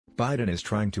Biden is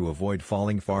trying to avoid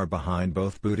falling far behind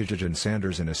both Buttigieg and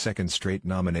Sanders in a second straight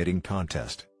nominating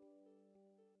contest.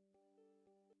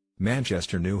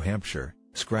 Manchester, New Hampshire,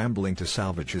 scrambling to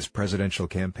salvage his presidential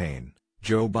campaign,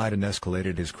 Joe Biden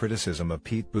escalated his criticism of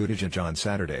Pete Buttigieg on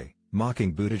Saturday,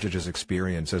 mocking Buttigieg's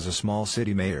experience as a small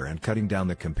city mayor and cutting down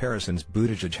the comparisons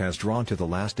Buttigieg has drawn to the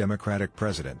last Democratic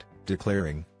president,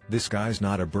 declaring, "This guy's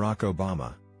not a Barack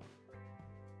Obama."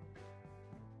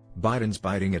 Biden's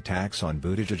biting attacks on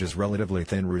Buttigieg's relatively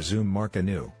thin resume mark a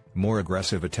new, more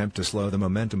aggressive attempt to slow the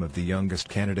momentum of the youngest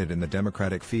candidate in the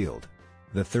Democratic field.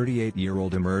 The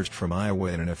 38-year-old emerged from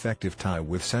Iowa in an effective tie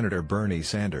with Senator Bernie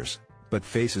Sanders, but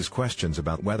faces questions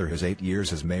about whether his 8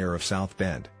 years as mayor of South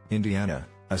Bend, Indiana,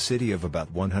 a city of about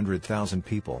 100,000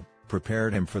 people,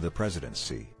 prepared him for the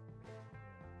presidency.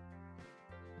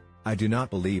 "I do not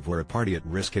believe we're a party at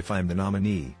risk if I'm the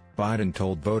nominee," Biden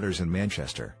told voters in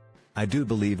Manchester. "I do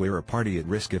believe we're a party at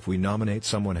risk if we nominate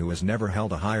someone who has never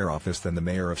held a higher office than the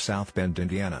mayor of South Bend,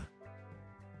 Indiana."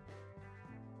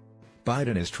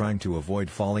 Biden is trying to avoid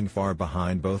falling far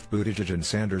behind both Buttigieg and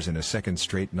Sanders in a second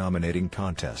straight nominating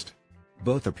contest.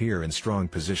 Both appear in strong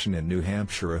position in New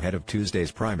Hampshire ahead of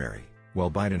Tuesday's primary,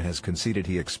 while Biden has conceded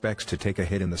he expects to take a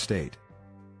hit in the state.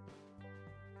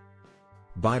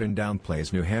 Biden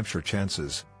downplays New Hampshire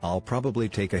chances. "I'll probably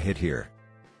take a hit here."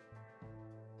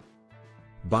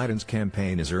 Biden's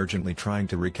campaign is urgently trying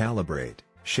to recalibrate,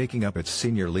 shaking up its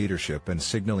senior leadership and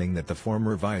signaling that the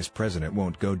former vice president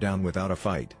won't go down without a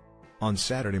fight. On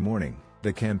Saturday morning,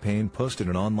 the campaign posted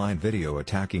an online video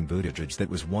attacking Buttigieg that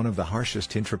was one of the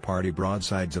harshest intra-party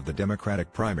broadsides of the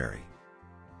Democratic primary.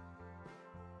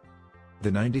 The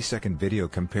 90-second video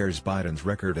compares Biden's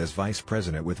record as vice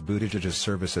president with Buttigieg's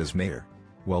service as mayor.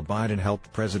 While Biden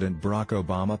helped President Barack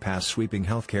Obama pass sweeping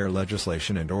healthcare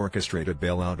legislation and orchestrate a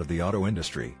bailout of the auto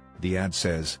industry, the ad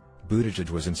says,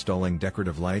 Buttigieg was installing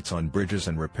decorative lights on bridges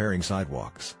and repairing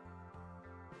sidewalks.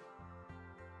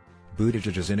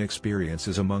 Buttigieg's inexperience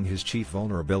is among his chief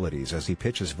vulnerabilities as he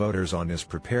pitches voters on his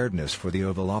preparedness for the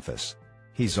Oval Office.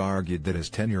 He's argued that his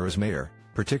tenure as mayor,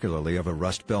 particularly of a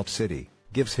Rust Belt city,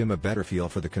 gives him a better feel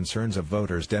for the concerns of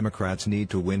voters Democrats need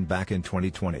to win back in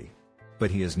 2020. But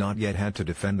he has not yet had to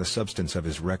defend the substance of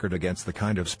his record against the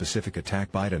kind of specific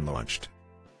attack Biden launched.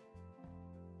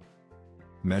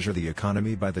 Measure the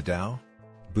economy by the Dow?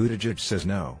 Buttigieg says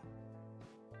no.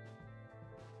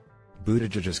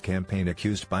 Buttigieg's campaign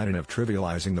accused Biden of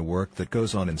trivializing the work that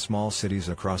goes on in small cities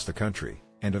across the country,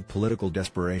 and of political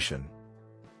desperation.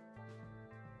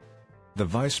 The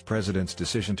vice president's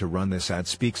decision to run this ad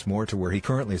speaks more to where he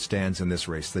currently stands in this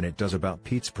race than it does about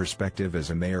Pete's perspective as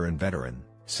a mayor and veteran,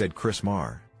 said Chris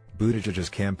Marr, Buttigieg's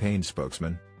campaign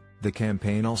spokesman. The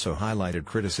campaign also highlighted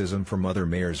criticism from other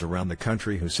mayors around the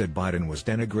country who said Biden was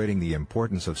denigrating the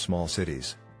importance of small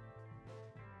cities.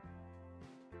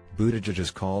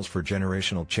 Buttigieg's calls for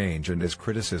generational change and his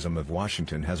criticism of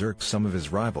Washington has irked some of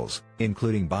his rivals,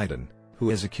 including Biden, who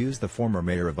has accused the former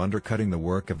mayor of undercutting the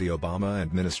work of the Obama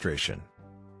administration.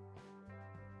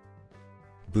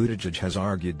 Buttigieg has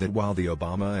argued that while the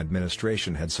Obama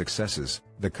administration had successes,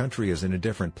 the country is in a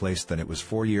different place than it was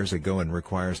 4 years ago and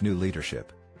requires new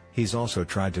leadership. He's also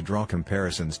tried to draw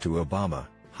comparisons to Obama,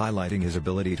 highlighting his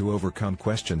ability to overcome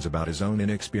questions about his own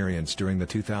inexperience during the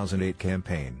 2008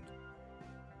 campaign.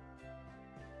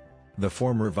 The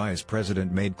former vice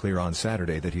president made clear on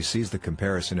Saturday that he sees the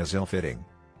comparison as ill-fitting.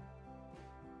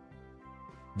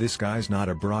 "This guy's not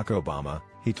a Barack Obama,"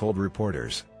 he told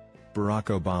reporters. Barack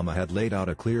Obama had laid out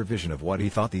a clear vision of what he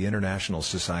thought the international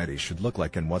society should look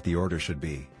like and what the order should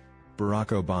be. Barack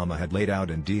Obama had laid out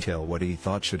in detail what he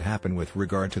thought should happen with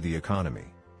regard to the economy.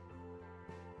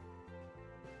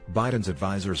 Biden's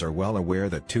advisors are well aware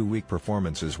that 2 weak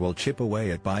performances will chip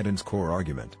away at Biden's core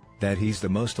argument, that he's the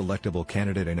most electable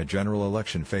candidate in a general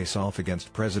election face-off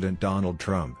against President Donald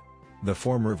Trump. The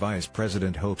former vice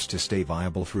president hopes to stay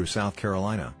viable through South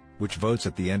Carolina, which votes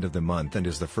at the end of the month and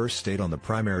is the first state on the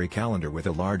primary calendar with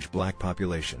a large black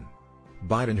population.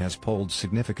 Biden has polled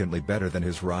significantly better than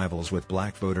his rivals with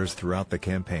black voters throughout the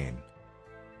campaign.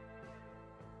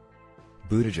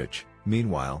 Buttigieg,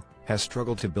 meanwhile, has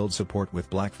struggled to build support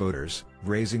with black voters,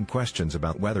 raising questions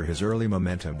about whether his early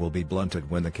momentum will be blunted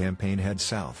when the campaign heads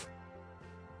south.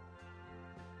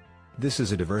 "This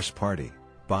is a diverse party,"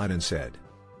 Biden said.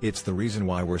 "It's the reason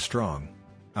why we're strong.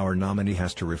 Our nominee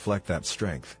has to reflect that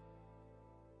strength."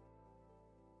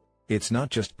 It's not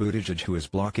just Buttigieg who is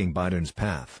blocking Biden's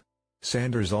path.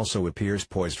 Sanders also appears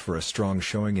poised for a strong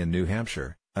showing in New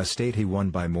Hampshire, a state he won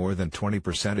by more than 20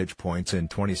 percentage points in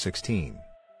 2016.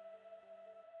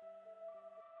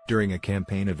 During a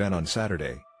campaign event on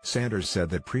Saturday, Sanders said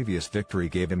that previous victory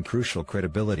gave him crucial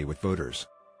credibility with voters.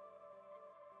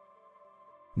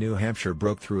 New Hampshire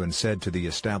broke through and said to the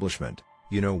establishment,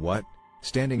 "You know what?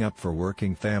 Standing up for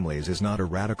working families is not a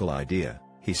radical idea,"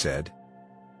 he said.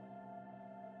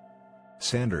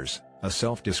 Sanders, a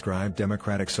self-described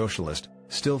democratic socialist,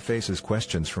 still faces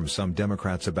questions from some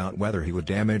Democrats about whether he would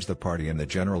damage the party in the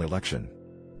general election.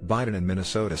 Biden and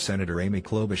Minnesota Senator Amy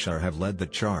Klobuchar have led the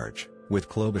charge, with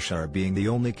Klobuchar being the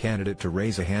only candidate to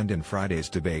raise a hand in Friday's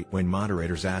debate when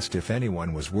moderators asked if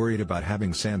anyone was worried about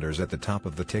having Sanders at the top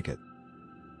of the ticket.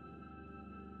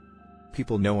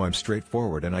 "People know I'm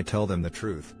straightforward and I tell them the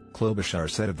truth," Klobuchar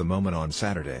said of the moment on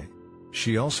Saturday.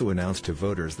 She also announced to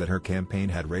voters that her campaign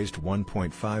had raised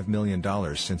 $1.5 million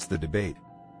since the debate,